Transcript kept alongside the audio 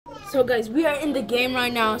So guys, we are in the game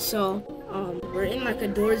right now, so we're in like a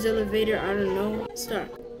doors elevator, I don't know. Start.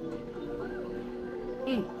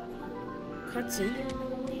 Cutscene.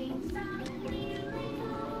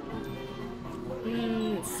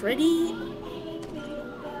 Freddy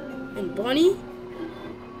and Bonnie.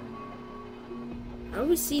 I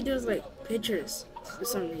always see those like pictures for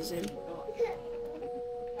some reason.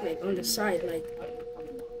 Like on the side, like.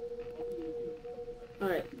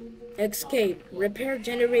 Alright. Escape. Repair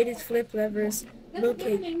generated flip levers.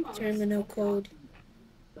 Locate terminal code.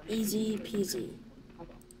 Easy peasy.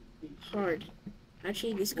 Hard.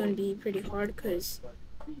 Actually, this is gonna be pretty hard because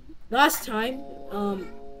last time,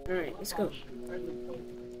 alright, let's go.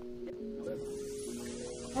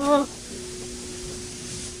 Oh!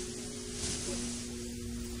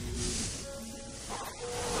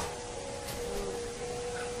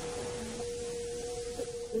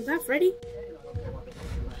 Was that Freddy?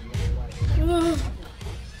 Oh.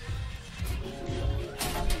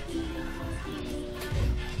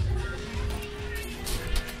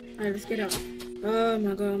 Alright, let's get out. Oh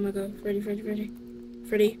my god. Freddy.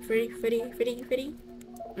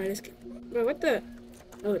 Alright, let's get. Bro, what the?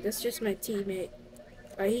 Oh, that's just my teammate.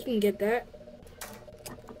 Alright, he can get that.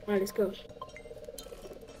 Alright, let's go.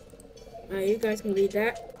 Alright, you guys can read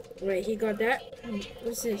that. Alright, he got that.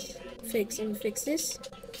 What's this? Fix. I'm gonna fix this.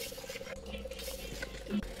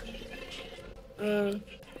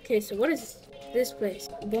 Okay, so what is this place?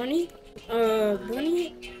 Bonnie?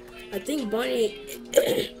 Bonnie? I think Bonnie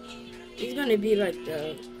is gonna be like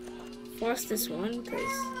the fastest one,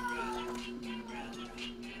 because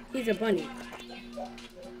he's a bunny.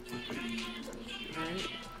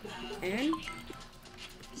 And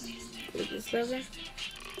with this lever.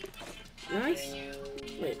 Nice.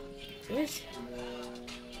 Wait, this?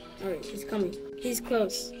 Alright, he's coming. He's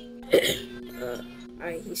close.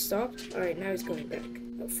 Alright, he stopped. Alright, now he's going back.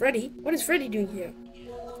 Oh, Freddy? What is Freddy doing here?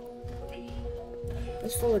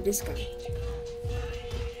 Let's follow this guy.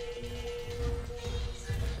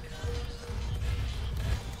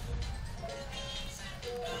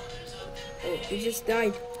 Oh, he just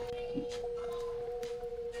died.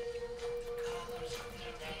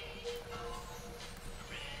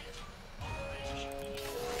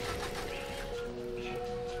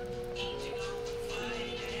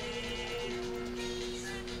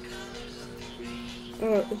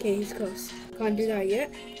 Oh, okay, he's close. Can't do that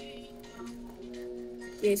yet.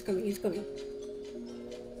 Yeah, he's coming.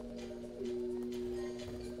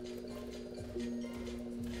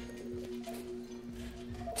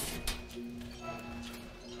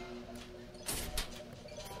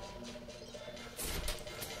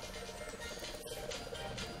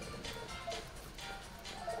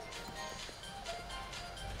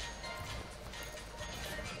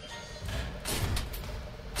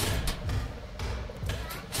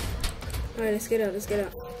 Alright, let's get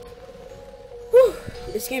out. Whew,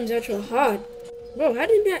 this game's actually hard. Bro, how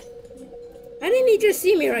didn't he just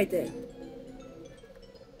see me right there?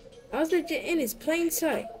 I was legit in his plain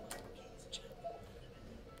sight.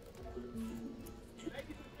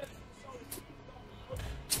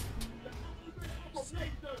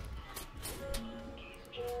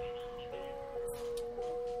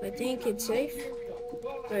 I think it's safe.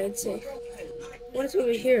 Alright, it's safe. What is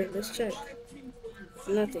over here? Let's check.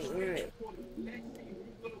 Nothing, alright.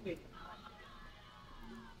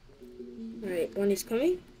 Alright, one is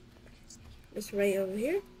coming. It's right over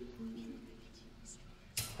here.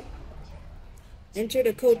 Enter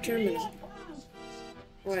the code terminal.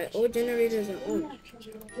 Alright, all generators are on.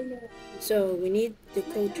 So we need the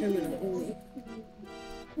code terminal only.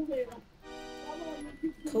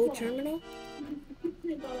 Code terminal?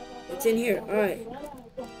 It's in here, alright.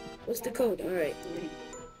 What's the code? Alright.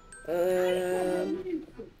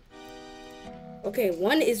 Okay,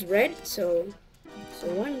 one is red, so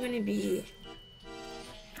one gonna be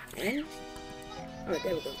N. Alright,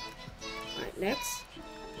 there we go. Alright, next.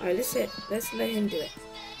 Alright, let's let him do it.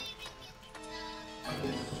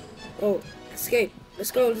 Oh, escape.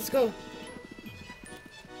 Let's go.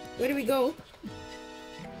 Where do we go?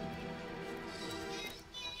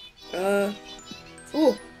 Oh.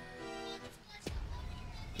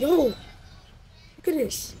 Yo! Look at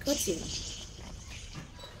this. Cutscene.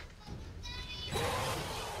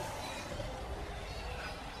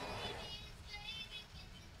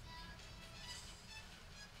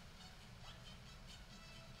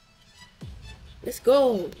 Let's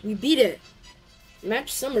go. We beat it.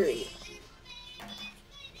 Match summary.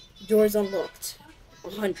 Doors unlocked.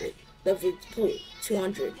 100. Level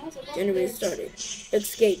 200. Generator started.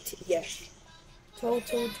 Escaped. Yes.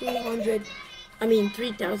 Total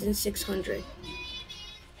 3,600.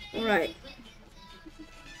 Alright.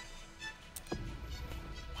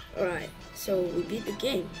 Alright, so we beat the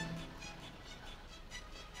game.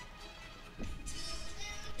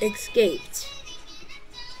 Escaped.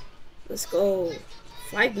 Let's go.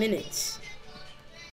 5 minutes.